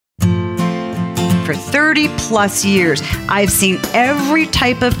for 30 plus years. I've seen every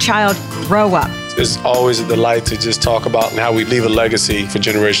type of child grow up. It's always a delight to just talk about how we leave a legacy for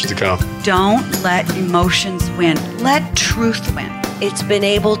generations to come. Don't let emotions win. Let truth win. It's been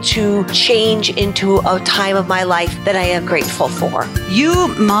able to change into a time of my life that I am grateful for. You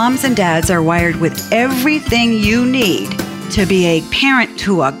moms and dads are wired with everything you need to be a parent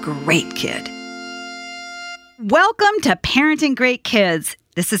to a great kid. Welcome to Parenting Great Kids.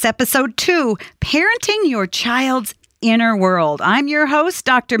 This is episode 2, Parenting Your Child's Inner World. I'm your host,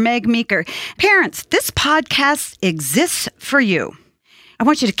 Dr. Meg Meeker. Parents, this podcast exists for you. I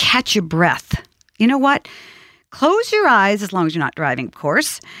want you to catch your breath. You know what? Close your eyes, as long as you're not driving, of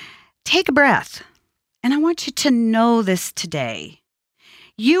course. Take a breath. And I want you to know this today.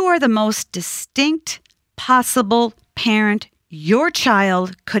 You are the most distinct possible parent your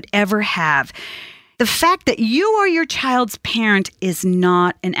child could ever have. The fact that you are your child's parent is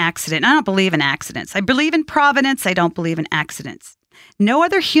not an accident. I don't believe in accidents. I believe in providence. I don't believe in accidents. No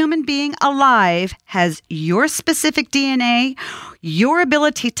other human being alive has your specific DNA, your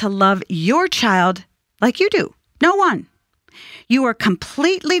ability to love your child like you do. No one. You are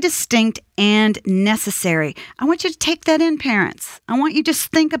completely distinct and necessary. I want you to take that in, parents. I want you to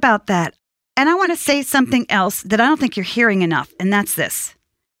just think about that. And I want to say something else that I don't think you're hearing enough, and that's this.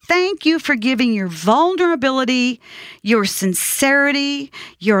 Thank you for giving your vulnerability, your sincerity,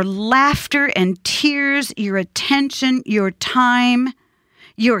 your laughter and tears, your attention, your time,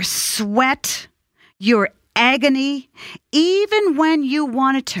 your sweat, your agony, even when you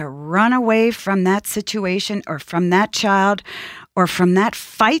wanted to run away from that situation or from that child or from that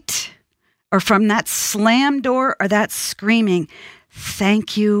fight or from that slam door or that screaming.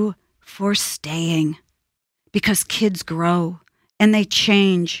 Thank you for staying, because kids grow and they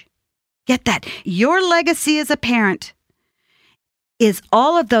change. Get that. Your legacy as a parent is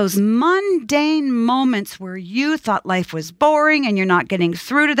all of those mundane moments where you thought life was boring and you're not getting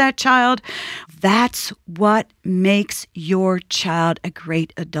through to that child. That's what makes your child a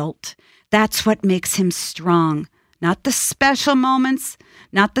great adult. That's what makes him strong. Not the special moments,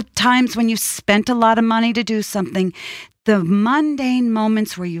 not the times when you spent a lot of money to do something. The mundane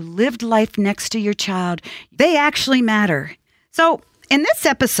moments where you lived life next to your child, they actually matter. So in this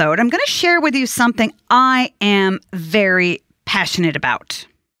episode, I'm going to share with you something I am very passionate about.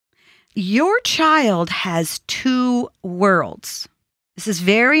 Your child has two worlds. This is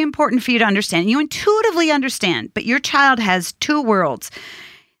very important for you to understand. You intuitively understand, but your child has two worlds.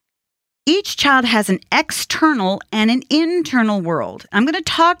 Each child has an external and an internal world. I'm going to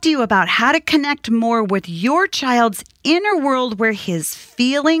talk to you about how to connect more with your child's inner world, where his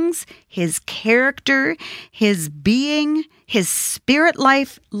feelings, his character, his being, his spirit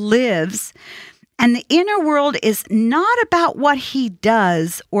life lives. And the inner world is not about what he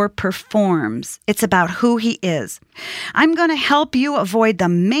does or performs. It's about who he is. I'm going to help you avoid the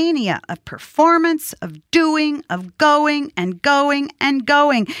mania of performance, of doing, of going and going and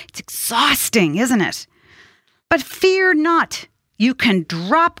going. It's exhausting, isn't it? But fear not. You can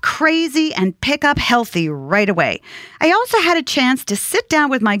drop crazy and pick up healthy right away. I also had a chance to sit down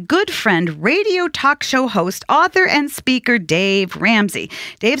with my good friend, radio talk show host, author, and speaker, Dave Ramsey.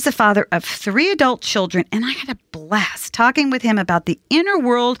 Dave's the father of 3 adult children, and I had a blast talking with him about the inner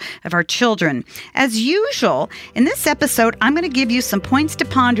world of our children. As usual, in this episode, I'm going to give you some points to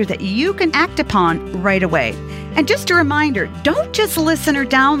ponder that you can act upon right away. And just a reminder, don't just listen or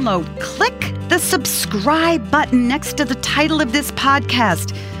download. Click the subscribe button next to the title of this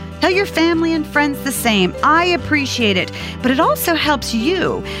podcast. Tell your family and friends the same. I appreciate it. But it also helps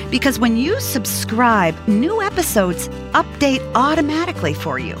you, because when you subscribe, new episodes update automatically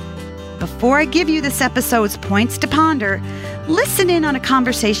for you. Before I give you this episode's points to ponder, listen in on a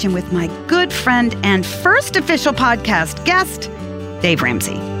conversation with my good friend and first official podcast guest, Dave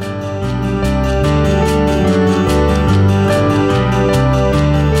Ramsey.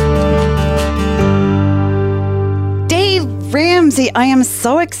 Ramsey, I am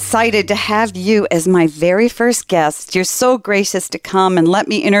so excited to have you as my very first guest. You're so gracious to come and let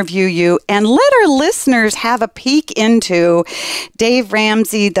me interview you and let our listeners have a peek into Dave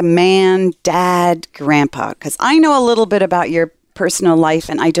Ramsey, the man, dad, grandpa, because I know a little bit about your personal life,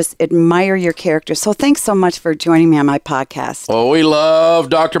 and I just admire your character. So thanks so much for joining me on my podcast. Well, we love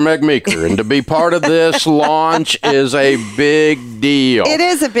Dr. Meg Meeker, and to be part of this launch is a big deal. It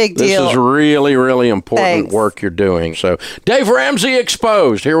is a big deal. This is really, really important work you're doing. So, Dave Ramsey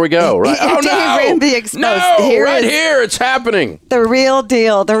Exposed. Here we go. Right? Oh, no. Dave Ramsey Exposed. No, here. It's happening. The real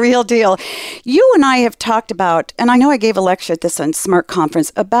deal. The real deal. You and I have talked about, and I know I gave a lecture at this on Smart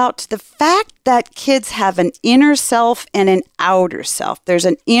Conference, about the fact that kids have an inner self and an outer outer self. There's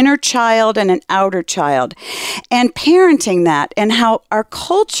an inner child and an outer child. And parenting that, and how our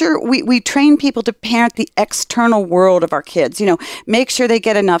culture, we train people to parent the external world of our kids. Make sure they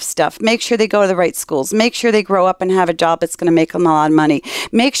get enough stuff. Make sure they go to the right schools. Make sure they grow up and have a job that's going to make them a lot of money.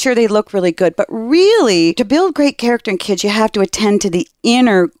 Make sure they look really good. But really, to build great character in kids, you have to attend to the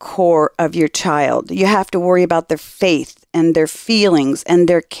inner core of your child. You have to worry about their faith and their feelings and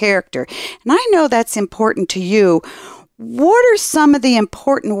their character. And I know that's important to you. What are some of the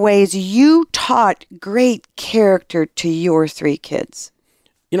important ways you taught great character to your 3 kids?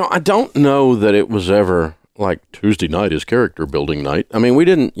 I don't know that it was ever like Tuesday night is character building night. I mean, we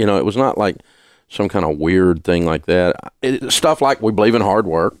didn't, it was not like some kind of weird thing like that. Stuff like we believe in hard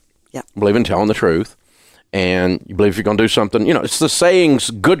work. Yeah. Believe in telling the truth. And you believe if you're going to do something, it's the sayings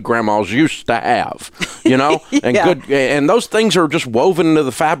good grandmas used to have, and and those things are just woven into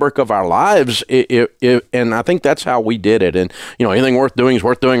the fabric of our lives. And I think that's how we did it. And, anything worth doing is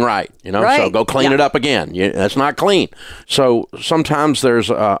worth doing right, Right. So go clean it up again. That's not clean. So sometimes there's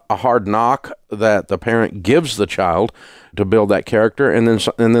a hard knock that the parent gives the child to build that character. And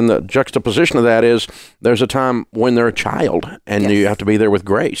then the juxtaposition of that is there's a time when they're a child and you have to be there with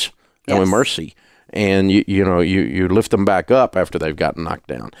grace and with mercy. And you lift them back up after they've gotten knocked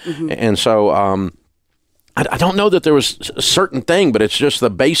down. Mm-hmm. And so I don't know that there was a certain thing, but it's just the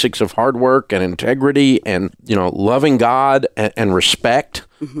basics of hard work and integrity and, loving God and respect.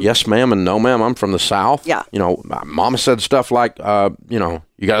 Mm-hmm. Yes, ma'am, and no, ma'am. I'm from the South. Yeah. My mama said stuff like, you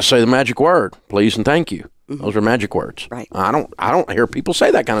got to say the magic word, please and thank you. Mm-hmm. Those are magic words. Right. I don't hear people say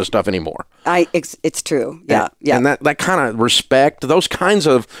that kind of stuff anymore. It's true. Yeah. And that kind of respect, those kinds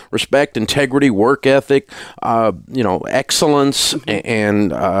of respect, integrity, work ethic, excellence,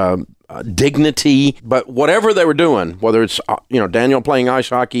 and dignity. But whatever they were doing, whether it's Daniel playing ice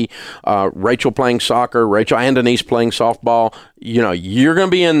hockey, Rachel playing soccer, Rachel and Denise playing softball, you're going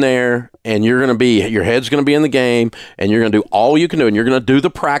to be in there, and your head's going to be in the game, and you're going to do all you can do, and you're going to do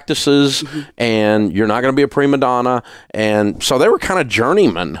the practices, and you're not going to be a prima donna. And so they were kind of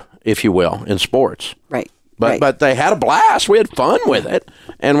journeymen, if you will, in sports. Right. But they had a blast. We had fun with it,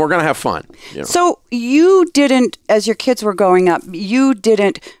 and we're going to have fun. So you didn't, as your kids were growing up, you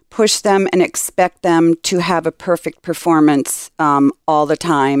didn't push them and expect them to have a perfect performance all the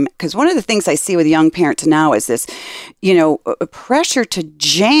time. Because one of the things I see with young parents now is this, pressure to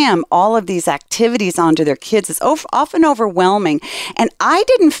jam all of these activities onto their kids is often overwhelming. And I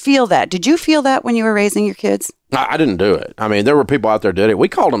didn't feel that. Did you feel that when you were raising your kids? I didn't do it. I mean, there were people out there did it. We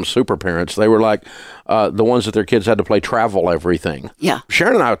called them super parents. They were like the ones that their kids had to play travel everything. Yeah.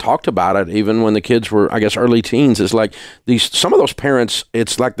 Sharon and I talked about it even when the kids were, I guess, early teens. It's like some of those parents,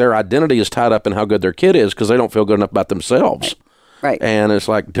 it's like their identity is tied up in how good their kid is because they don't feel good enough about themselves. Right. And it's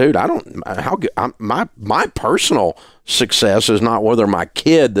like, dude, my personal success is not whether my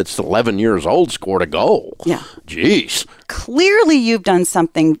kid that's 11 years old scored a goal. Yeah. Jeez. Clearly, you've done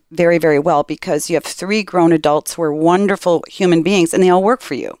something very, very well because you have 3 grown adults who are wonderful human beings and they all work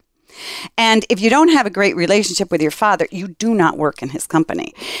for you. And if you don't have a great relationship with your father, you do not work in his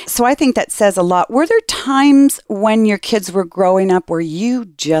company. So I think that says a lot. Were there times when your kids were growing up where you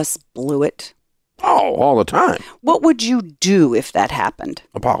just blew it? Oh, all the time. What would you do if that happened?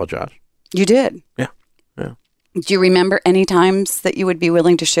 Apologize. You did? Yeah. Do you remember any times that you would be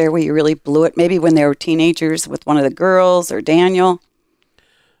willing to share where you really blew it? Maybe when they were teenagers with one of the girls or Daniel?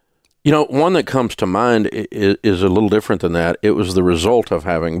 One that comes to mind is a little different than that. It was the result of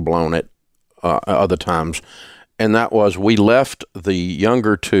having blown it other times. And that was we left the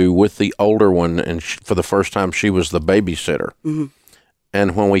younger 2 with the older one. And for the first time, she was the babysitter. Mm-hmm.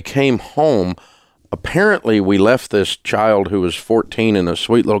 And when we came home, apparently we left this child who was 14 and a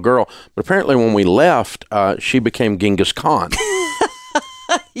sweet little girl. But apparently when we left, she became Genghis Khan.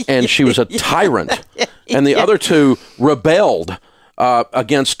 And she was a tyrant. And the other 2 rebelled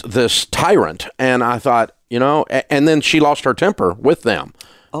against this tyrant. And I thought, and then she lost her temper with them.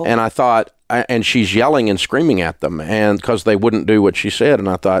 Oh. And I thought, and she's yelling and screaming at them and because they wouldn't do what she said. And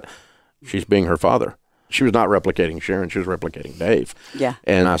I thought, she's being her father. She was not replicating Sharon. She was replicating Dave. Yeah.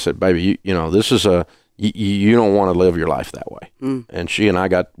 And I said, baby, this is you don't want to live your life that way. Mm. And she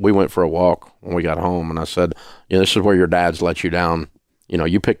and we went for a walk when we got home. And I said, this is where your dad's let you down.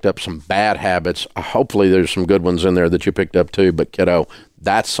 You picked up some bad habits. Hopefully there's some good ones in there that you picked up too. But kiddo,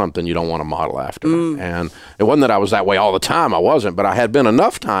 that's something you don't want to model after. Mm. And it wasn't that I was that way all the time. I wasn't. But I had been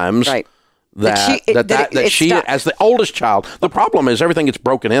enough times That she as the oldest child, the problem is everything gets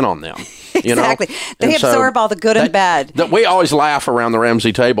broken in on them. You exactly. know? They absorb all the good and bad. That we always laugh around the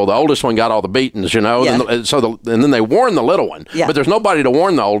Ramsey table. The oldest one got all the beatings, you know, Yeah. and then they warn the little one. Yeah. But there's nobody to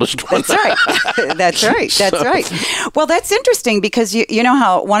warn the oldest one. That's right. That's right. That's right. Well, that's interesting because you know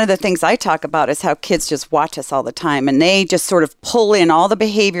how one of the things I talk about is how kids just watch us all the time and they just sort of pull in all the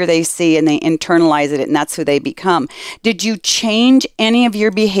behavior they see and they internalize it and that's who they become. Did you change any of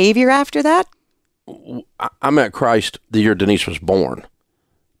your behavior after that? I met Christ the year Denise was born.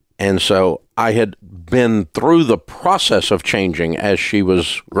 And so I had been through the process of changing as she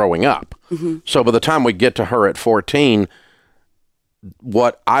was growing up. Mm-hmm. So by the time we get to her at 14,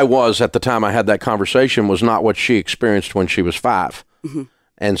 what I was at the time I had that conversation was not what she experienced when she was 5. Mm-hmm.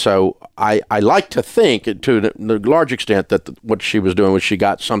 And so I like to think, to the large extent, that what she was doing was she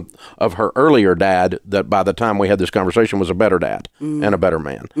got some of her earlier dad that by the time we had this conversation was a better dad and a better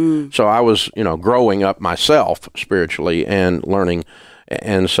man. So I was, growing up myself spiritually and learning.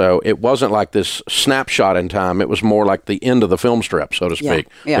 And so it wasn't like this snapshot in time. It was more like the end of the film strip, so to speak,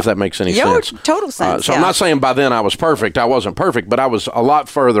 if that makes any sense. Total sense. So I'm not saying by then I was perfect. I wasn't perfect, but I was a lot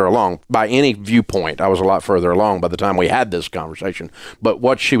further along. By any viewpoint, I was a lot further along by the time we had this conversation. But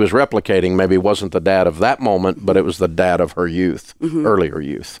what she was replicating maybe wasn't the dad of that moment, but it was the dad of her youth, earlier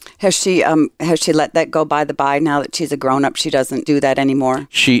youth. Has she let that go by the by now that she's a grown-up? She doesn't do that anymore?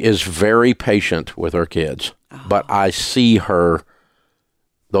 She is very patient with her kids, but I see her...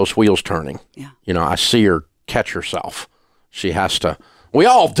 those wheels turning. Yeah. I see her catch herself. She has to. We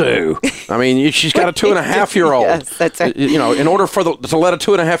all do. I mean, she's got a 2.5-year-old. Yes, that's right. In order to let a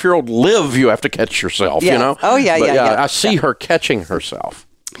 2.5-year-old live, you have to catch yourself. Yes. Oh yeah, but, yeah. I see her catching herself.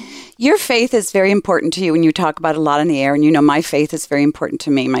 Your faith is very important to you, and you talk about it a lot in the air. And my faith is very important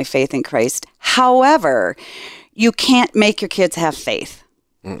to me. My faith in Christ. However, you can't make your kids have faith.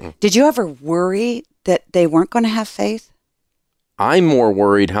 Mm-mm. Did you ever worry that they weren't going to have faith? I'm more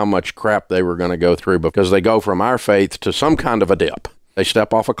worried how much crap they were going to go through because they go from our faith to some kind of a dip. They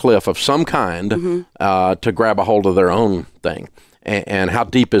step off a cliff of some kind to grab a hold of their own thing. And how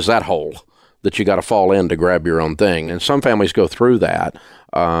deep is that hole that you got to fall in to grab your own thing? And some families go through that.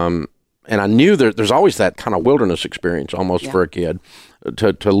 And I knew there's always that kind of wilderness experience almost for a kid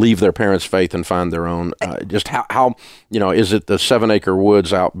to leave their parents' faith and find their own. Just how is it the 7-acre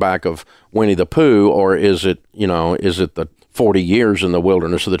woods out back of Winnie the Pooh, or is it the 40 years in the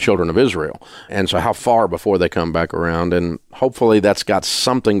wilderness of the children of Israel? And so how far before they come back around? And hopefully that's got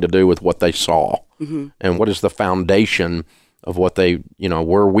something to do with what they saw. Mm-hmm. And what is the foundation of what they,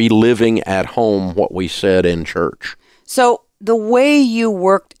 were we living at home what we said in church? So the way you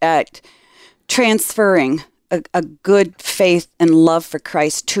worked at transferring a good faith and love for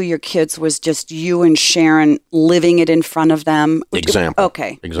Christ to your kids was just you and Sharon living it in front of them. Example.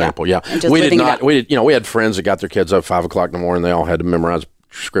 Okay. Example. Yeah. We did not. We had friends that got their kids up 5 o'clock in the morning. They all had to memorize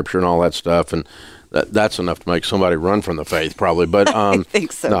scripture and all that stuff, and that's enough to make somebody run from the faith, probably. But I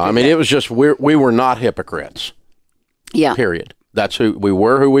think so. No, I mean it was just we were not hypocrites. Yeah. Period. That's who we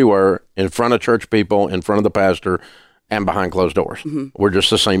were in front of church people, in front of the pastor, and behind closed doors. Mm-hmm. We're just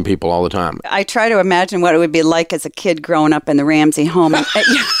the same people all the time. I try to imagine what it would be like as a kid growing up in the Ramsey home. And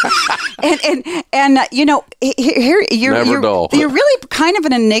here you're dull. You're really kind of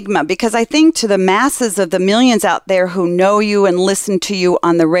an enigma, because I think to the masses of the millions out there who know you and listen to you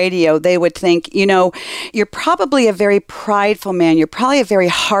on the radio, they would think, you're probably a very prideful man. You're probably a very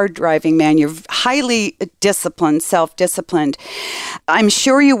hard-driving man. You're highly disciplined, self-disciplined. I'm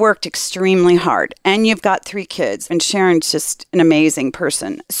sure you worked extremely hard, and you've got 3 kids, and Sharon's just an amazing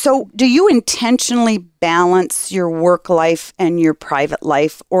person. So do you intentionally balance your work life and your private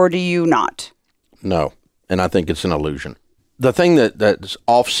life, or do you not? No, and I think it's an illusion. The thing that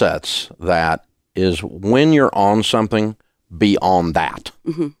offsets that is when you're on something, be on that.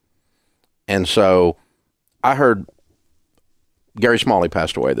 Mm-hmm. And so I heard Gary Smalley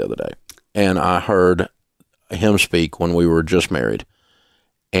passed away the other day, and I heard him speak when we were just married,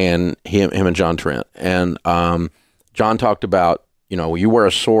 and him and John Trent. And John talked about, you wear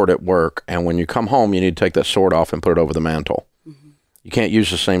a sword at work, and when you come home, you need to take that sword off and put it over the mantle. Mm-hmm. You can't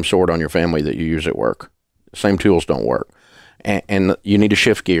use the same sword on your family that you use at work. The same tools don't work. And you need to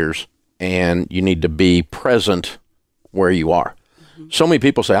shift gears, and you need to be present where you are. Mm-hmm. So many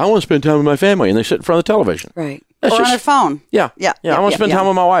people say, I want to spend time with my family, and they sit in front of the television. Right. Or on their phone. Yeah. I want to spend time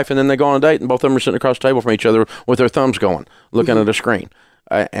with my wife, and then they go on a date, and both of them are sitting across the table from each other with their thumbs going, looking at a screen.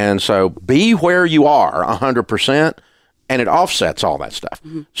 And so be where you are 100%, and it offsets all that stuff.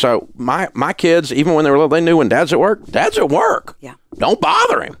 Mm-hmm. So my kids, even when they were little, they knew when Dad's at work. Yeah. Don't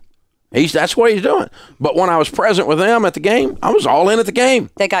bother him. That's what he's doing. But when I was present with them at the game, I was all in at the game.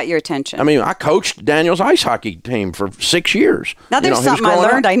 They got your attention. I mean, I coached Daniel's ice hockey team for 6 years. Now, there's something I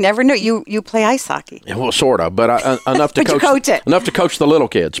learned. I never knew. You play ice hockey. Yeah, well, sort of, but enough to coach it. Enough to coach the little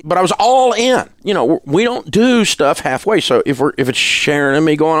kids. But I was all in. You know, we don't do stuff halfway. So if it's Sharon and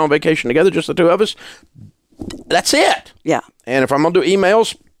me going on vacation together, just the two of us, that's it. Yeah. And if I'm going to do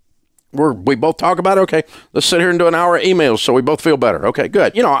emails, we both talk about it. Okay, let's sit here and do an hour of emails so we both feel better. Okay,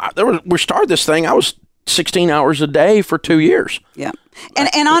 good. You know, we started this thing. I was 16 hours a day for 2 years. Yeah.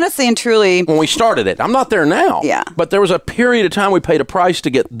 And honestly and truly, when we started it, I'm not there now. Yeah. But there was a period of time we paid a price to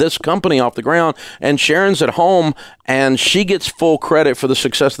get this company off the ground. And Sharon's at home, and she gets full credit for the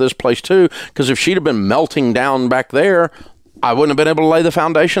success of this place too. Because if she'd have been melting down back there, I wouldn't have been able to lay the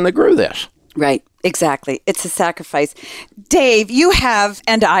foundation that grew this. Right. Exactly. It's a sacrifice. Dave, you have,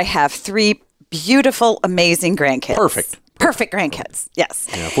 and I have 3 beautiful, amazing grandkids. Perfect grandkids. Yes.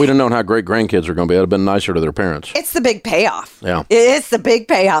 Yeah, if we'd have known how great grandkids are going to be, it would have been nicer to their parents. It's the big payoff. Yeah. It's the big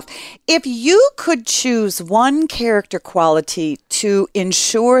payoff. If you could choose one character quality to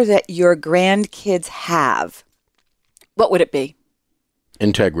ensure that your grandkids have, what would it be?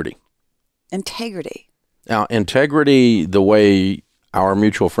 Integrity. Integrity. Now, integrity, the way our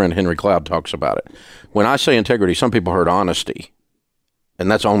mutual friend Henry Cloud talks about it. When I say integrity, some people heard honesty, and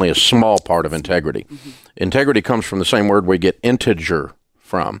that's only a small part of integrity. Mm-hmm. Integrity comes from the same word we get integer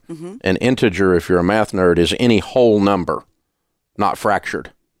from. Mm-hmm. An integer, if you're a math nerd, is any whole number, not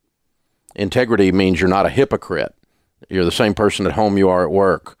fractured. Integrity means you're not a hypocrite. You're the same person at home you are at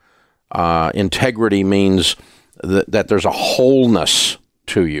work. Integrity means that there's a wholeness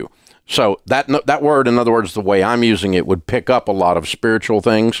to you. So that word, in other words, the way I'm using it, would pick up a lot of spiritual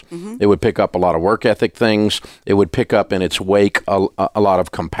things. Mm-hmm. It would pick up a lot of work ethic things. It would pick up in its wake a lot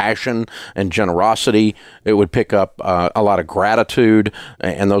of compassion and generosity. It would pick up a lot of gratitude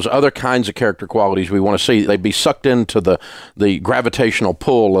and those other kinds of character qualities we want to see. They'd be sucked into the gravitational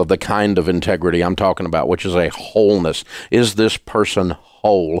pull of the kind of integrity I'm talking about, which is a wholeness. Is this person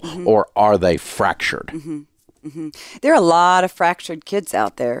whole, mm-hmm. or are they fractured? Mm-hmm. Mm-hmm. There are a lot of fractured kids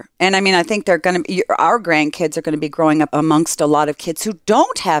out there. And I mean, I think they're going to be, our grandkids are going to be growing up amongst a lot of kids who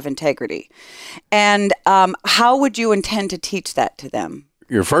don't have integrity. And how would you intend to teach that to them?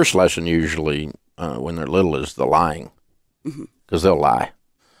 Your first lesson usually when they're little is the lying, because they'll lie.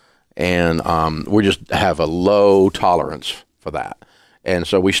 And we just have a low tolerance for that. And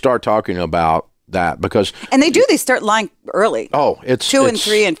so we start talking about that because they start lying early. It's 2 and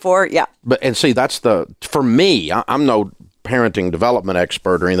 3 and 4. Yeah. But see, that's for me, I'm no parenting development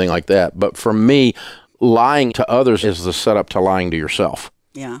expert or anything like that. But for me, lying to others is the setup to lying to yourself.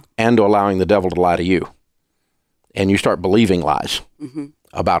 Yeah. And to allowing the devil to lie to you. And you start believing lies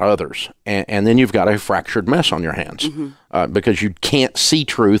about others. And then you've got a fractured mess on your hands because you can't see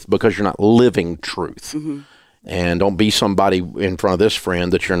truth because you're not living truth. And don't be somebody in front of this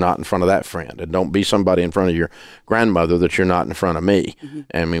friend that you're not in front of that friend. And don't be somebody in front of your grandmother that you're not in front of me.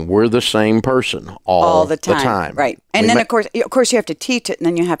 I mean, we're the same person all the time. Right. And then, of course, you have to teach it, and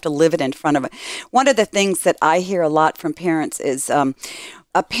then you have to live it in front of it. One of the things that I hear a lot from parents is a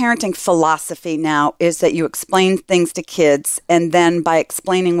parenting philosophy now is that you explain things to kids, and then by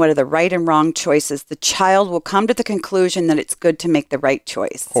explaining what are the right and wrong choices, the child will come to the conclusion that it's good to make the right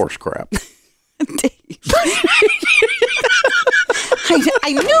choice. Horse crap.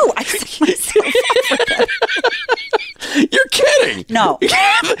 I knew I set myself up for that. You're kidding. No.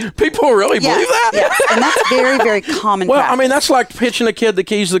 People really believe that? Yes, and that's very, very common practice. I mean, that's like pitching a kid the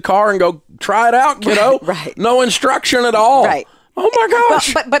keys to the car and go, try it out, kiddo. Right. No instruction at all. Right. Oh, my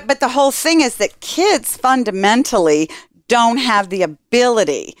gosh. But the whole thing is that kids fundamentally don't have the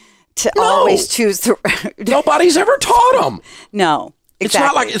ability to always choose the... Nobody's ever taught them. No.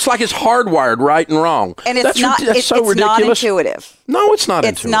 Exactly. It's like it's hardwired, right and wrong. And it's that's not ridiculous. Not intuitive. No, it's not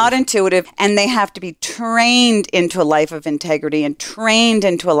intuitive. It's not intuitive, and they have to be trained into a life of integrity and trained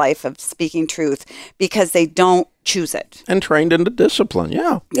into a life of speaking truth because they don't choose it. And trained into discipline.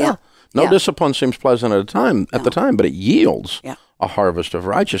 Yeah. No discipline seems pleasant at the time, but it yields a harvest of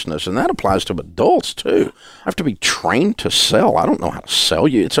righteousness, and that applies to adults too. I have to be trained to sell. I don't know how to sell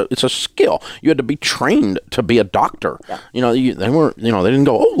you. It's a skill. You had to be trained to be a doctor. Yeah. They didn't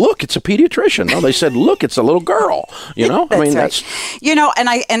go, oh, look, it's a pediatrician. No, they said, look, it's a little girl. That's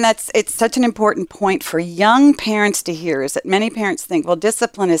it's such an important point for young parents to hear is that many parents think, well,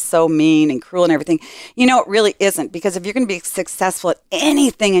 discipline is so mean and cruel and everything. It really isn't, because if you're going to be successful at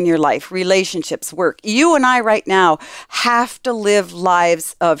anything in your life, relationships, work, you and I right now have to live live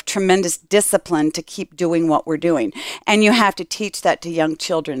lives of tremendous discipline to keep doing what we're doing. And you have to teach that to young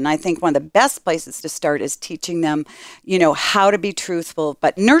children. And I think one of the best places to start is teaching them, how to be truthful.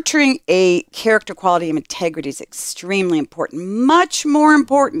 But nurturing a character quality of integrity is extremely important, much more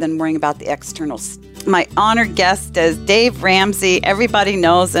important than worrying about the externals. My honored guest is Dave Ramsey. Everybody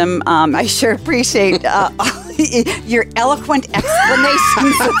knows him. I sure appreciate your eloquent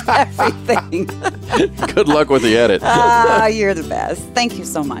explanations of everything. Good luck with the edit. You're the best. Thank you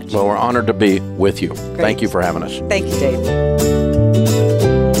so much. Well, we're honored to be with you. Great. Thank you for having us. Thank you, Dave.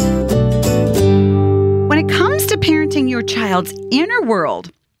 When it comes to parenting your child's inner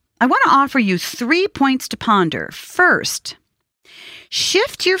world, I want to offer you 3 points to ponder. First,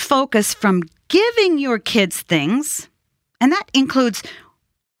 shift your focus from giving your kids things, and that includes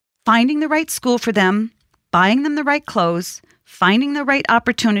finding the right school for them, buying them the right clothes, finding the right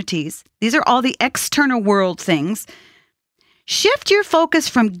opportunities. These are all the external world things. Shift your focus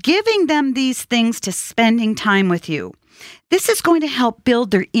from giving them these things to spending time with you. This is going to help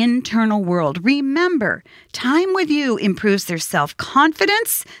build their internal world. Remember, time with you improves their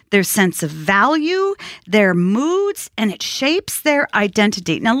self-confidence, their sense of value, their moods, and it shapes their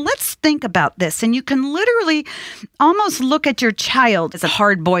identity. Now, let's think about this. And you can literally almost look at your child as a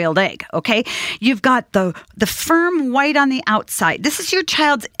hard-boiled egg, okay? You've got the firm white on the outside. This is your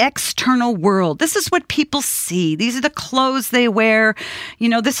child's external world. This is what people see. These are the clothes they wear.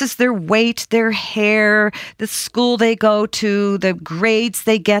 This is their weight, their hair, the school they go to, the grades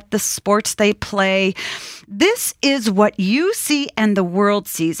they get, the sports they play. This is what you see and the world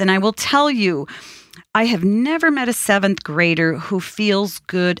sees. And I will tell you, I have never met a 7th grader who feels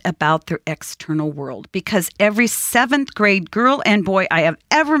good about their external world, because every 7th grade girl and boy I have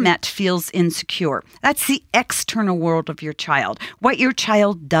ever met feels insecure. That's the external world of your child, what your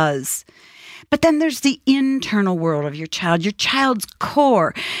child does. But then there's the internal world of your child's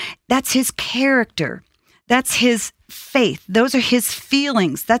core. That's his character. That's his faith. Those are his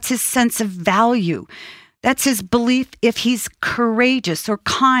feelings. That's his sense of value. That's his belief if he's courageous or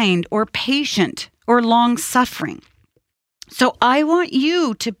kind or patient or long-suffering. So I want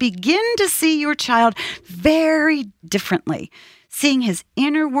you to begin to see your child very differently, seeing his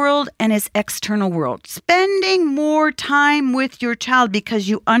inner world and his external world, spending more time with your child, because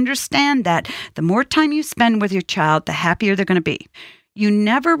you understand that the more time you spend with your child, the happier they're going to be. You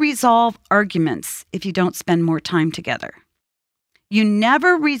never resolve arguments if you don't spend more time together. You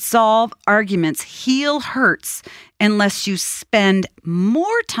never resolve arguments, heal hurts, unless you spend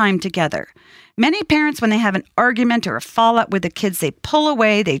more time together. Many parents, when they have an argument or a fallout with the kids, they pull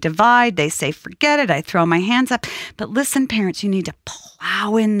away, they divide, they say, forget it, I throw my hands up. But listen, parents, you need to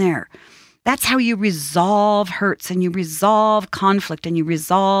plow in there. That's how you resolve hurts and you resolve conflict and you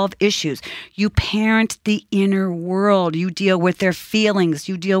resolve issues. You parent the inner world. You deal with their feelings.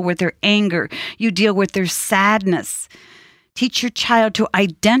 You deal with their anger. You deal with their sadness. Teach your child to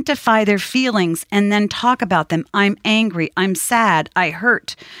identify their feelings and then talk about them. I'm angry. I'm sad. I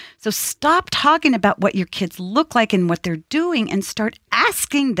hurt. So stop talking about what your kids look like and what they're doing and start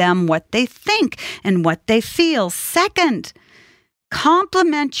asking them what they think and what they feel. Second,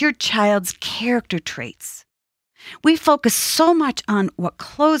 compliment your child's character traits. We focus so much on what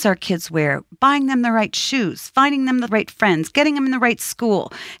clothes our kids wear, buying them the right shoes, finding them the right friends, getting them in the right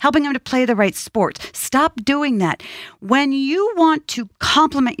school, helping them to play the right sports. Stop doing that. When you want to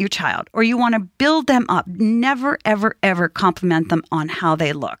compliment your child or you want to build them up, never, ever, ever compliment them on how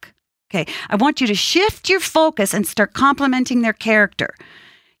they look. Okay, I want you to shift your focus and start complimenting their character.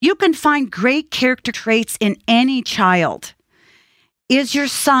 You can find great character traits in any child. Is your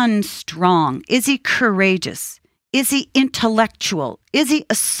son strong? Is he courageous? Is he intellectual? Is he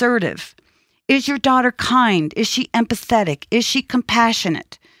assertive? Is your daughter kind? Is she empathetic? Is she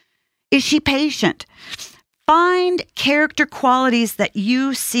compassionate? Is she patient? Find character qualities that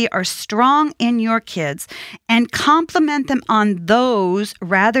you see are strong in your kids and compliment them on those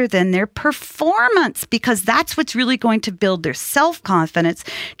rather than their performance, because that's what's really going to build their self-confidence,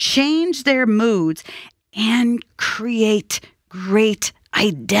 change their moods, and create great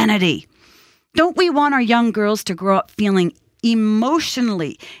identity. Don't we want our young girls to grow up feeling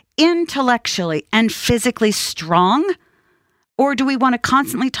emotionally, intellectually, and physically strong? Or do we want to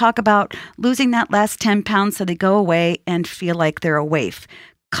constantly talk about losing that last 10 pounds so they go away and feel like they're a waif?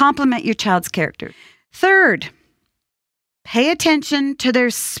 Compliment your child's character. Third, pay attention to their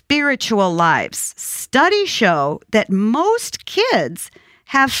spiritual lives. Studies show that most kids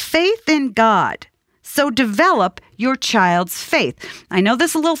have faith in God. So develop your child's faith. I know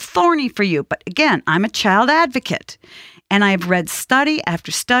this is a little thorny for you, but again, I'm a child advocate. And I've read study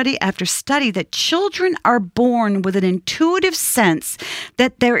after study after study that children are born with an intuitive sense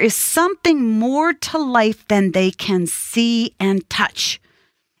that there is something more to life than they can see and touch.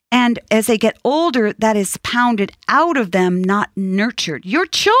 And as they get older, that is pounded out of them, not nurtured. Your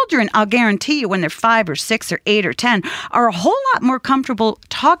children, I'll guarantee you, when they're 5 or 6 or 8 or 10, are a whole lot more comfortable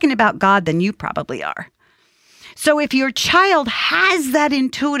talking about God than you probably are. So if your child has that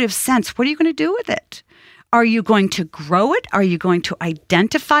intuitive sense, what are you going to do with it? Are you going to grow it? Are you going to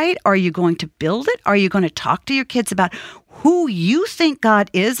identify it? Are you going to build it? Are you going to talk to your kids about who you think God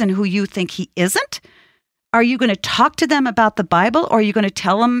is and who you think He isn't? Are you going to talk to them about the Bible, or are you going to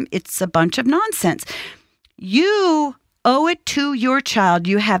tell them it's a bunch of nonsense? You owe it to your child.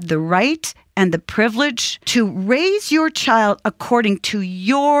 You have the right and the privilege to raise your child according to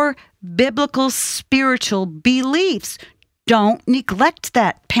your biblical spiritual beliefs. Don't neglect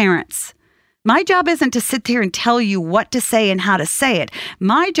that, parents. My job isn't to sit there and tell you what to say and how to say it.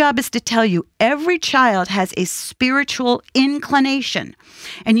 My job is to tell you every child has a spiritual inclination,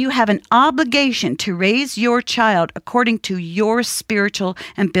 and you have an obligation to raise your child according to your spiritual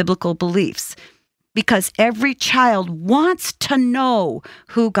and biblical beliefs. Because every child wants to know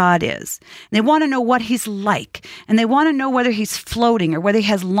who God is. They want to know what He's like. And they want to know whether He's floating or whether He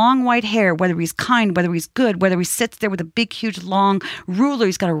has long white hair, whether He's kind, whether He's good, whether He sits there with a big, huge, long ruler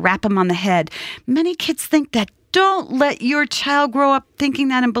He's got to wrap him on the head. Many kids think that. Don't let your child grow up thinking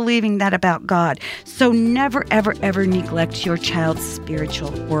that and believing that about God. So never, ever, ever neglect your child's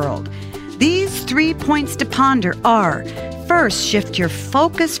spiritual world. These 3 points to ponder are: first, shift your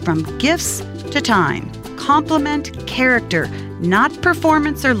focus from gifts to time. Complement character, not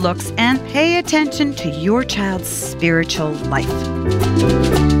performance or looks, and pay attention to your child's spiritual life.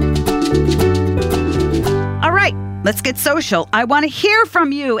 All right, let's get social. I want to hear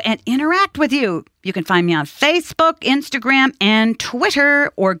from you and interact with you. You can find me on Facebook, Instagram, and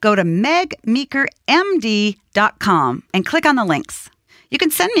Twitter, or go to megmeekermd.com and click on the links. You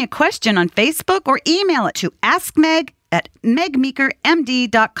can send me a question on Facebook or email it to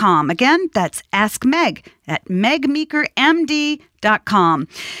askmeg@megmeekermd.com. Again, that's askmeg@megmeekermd.com.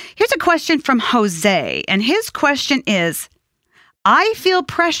 Here's a question from Jose, and his question is: I feel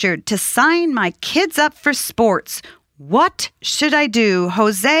pressured to sign my kids up for sports. What should I do?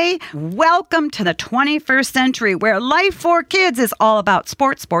 Jose, welcome to the 21st century, where life for kids is all about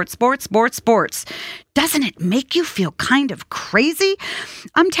sports, sports, sports, sports, sports. Doesn't it make you feel kind of crazy?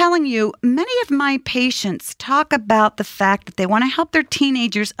 I'm telling you, many of my patients talk about the fact that they want to help their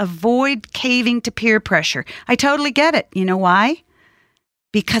teenagers avoid caving to peer pressure. I totally get it. You know why?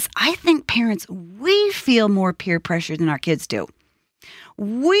 Because I think parents, we feel more peer pressure than our kids do.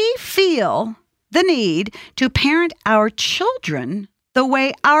 We feel the need to parent our children the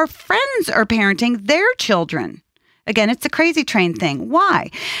way our friends are parenting their children. Again, it's a crazy train thing. Why?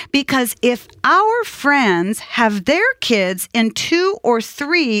 Because if our friends have their kids in 2 or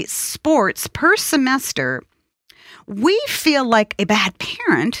 3 sports per semester, we feel like a bad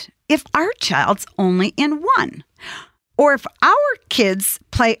parent if our child's only in 1. Or if our kids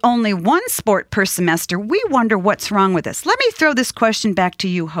play only 1 sport per semester, we wonder what's wrong with us. Let me throw this question back to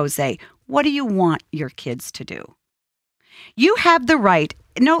you, Jose. What do you want your kids to do? You have the right,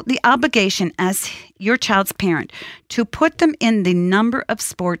 no, the obligation as your child's parent to put them in the number of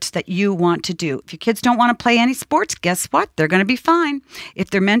sports that you want to do. If your kids don't want to play any sports, guess what? They're going to be fine. If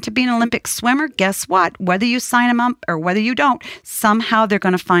they're meant to be an Olympic swimmer, guess what? Whether you sign them up or whether you don't, somehow they're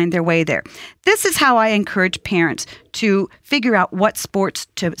going to find their way there. This is how I encourage parents to figure out what sports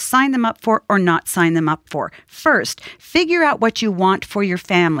to sign them up for or not sign them up for. First, figure out what you want for your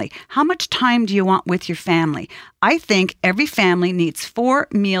family. How much time do you want with your family? I think every family needs 4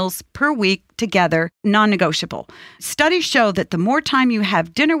 meals per week together, non-negotiable. Studies show that the more time you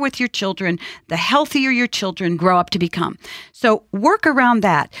have dinner with your children, the healthier your children grow up to become. So work around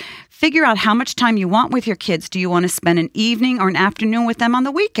that. Figure out how much time you want with your kids. Do you want to spend an evening or an afternoon with them on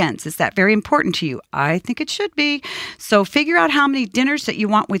the weekends? Is that very important to you? I think it should be. So figure out how many dinners that you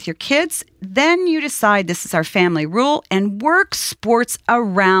want with your kids. Then you decide this is our family rule and work sports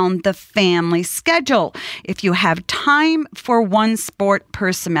around the family schedule. If you have time for 1 sport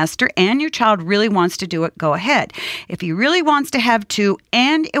per semester and your child really wants to do it, go ahead. If he really wants to have 2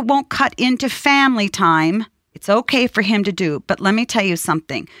 and it won't cut into family time, it's okay for him to do. But let me tell you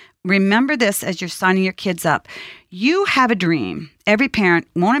something. Remember this as you're signing your kids up. You have a dream. Every parent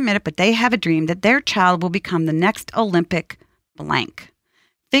won't admit it, but they have a dream that their child will become the next Olympic blank.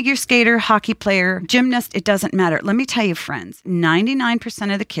 Figure skater, hockey player, gymnast, it doesn't matter. Let me tell you, friends,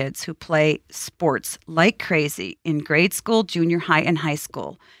 99% of the kids who play sports like crazy in grade school, junior high, and high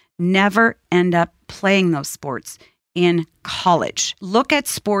school never end up playing those sports in college. Look at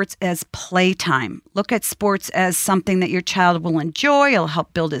sports as playtime. Look at sports as something that your child will enjoy. It'll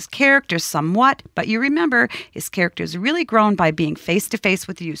help build his character somewhat. But you remember, his character is really grown by being face-to-face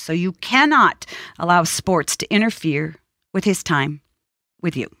with you. So you cannot allow sports to interfere with his time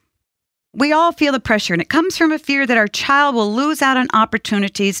with you. We all feel the pressure, and it comes from a fear that our child will lose out on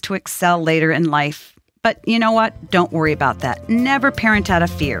opportunities to excel later in life. But you know what? Don't worry about that. Never parent out of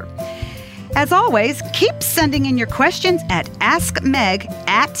fear. As always, keep sending in your questions at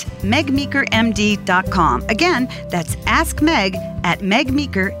askmeg@megmeekermd.com. Again, that's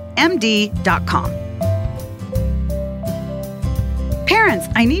askmeg@megmeekermd.com. Parents,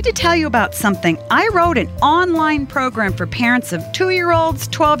 I need to tell you about something. I wrote an online program for parents of 2-year-olds,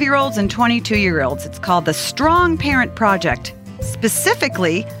 12-year-olds, and 22-year-olds. It's called the Strong Parent Project.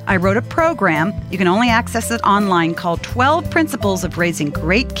 Specifically, I wrote a program, you can only access it online, called 12 Principles of Raising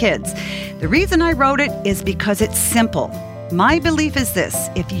Great Kids. The reason I wrote it is because it's simple. My belief is this: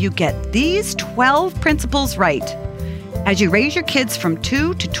 if you get these 12 principles right, as you raise your kids from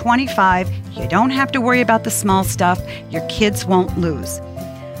 2 to 25, you don't have to worry about the small stuff. Your kids won't lose.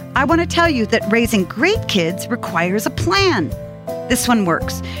 I want to tell you that raising great kids requires a plan. This one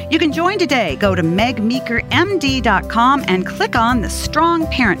works. You can join today. Go to megmeekermd.com and click on the Strong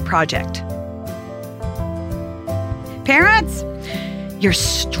Parent Project. Parents, you're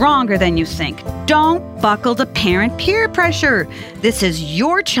stronger than you think. Don't buckle to parent peer pressure. This is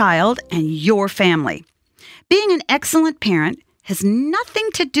your child and your family. Being an excellent parent has nothing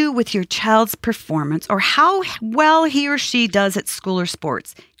to do with your child's performance or how well he or she does at school or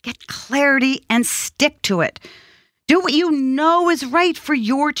sports. Get clarity and stick to it. Do what you know is right for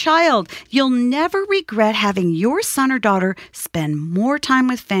your child. You'll never regret having your son or daughter spend more time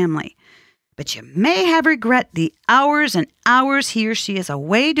with family. But you may have regret the hours and hours he or she is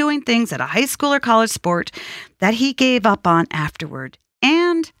away doing things at a high school or college sport that he gave up on afterward.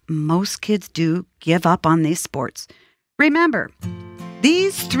 And most kids do give up on these sports. Remember,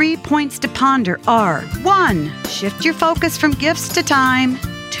 these 3 points to ponder are: 1, shift your focus from gifts to time.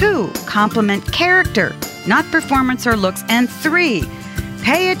 2, compliment character, not performance or looks. And 3,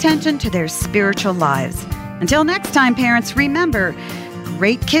 pay attention to their spiritual lives. Until next time, parents, remember,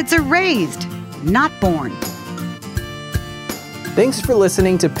 great kids are raised, not born. Thanks for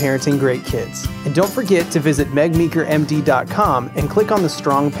listening to Parenting Great Kids. And don't forget to visit megmeekermd.com and click on the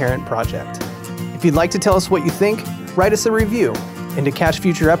Strong Parent Project. If you'd like to tell us what you think, write us a review. And to catch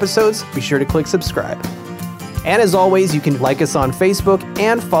future episodes, be sure to click subscribe. And as always, you can like us on Facebook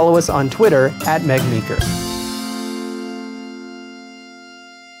and follow us on Twitter @megmeeker.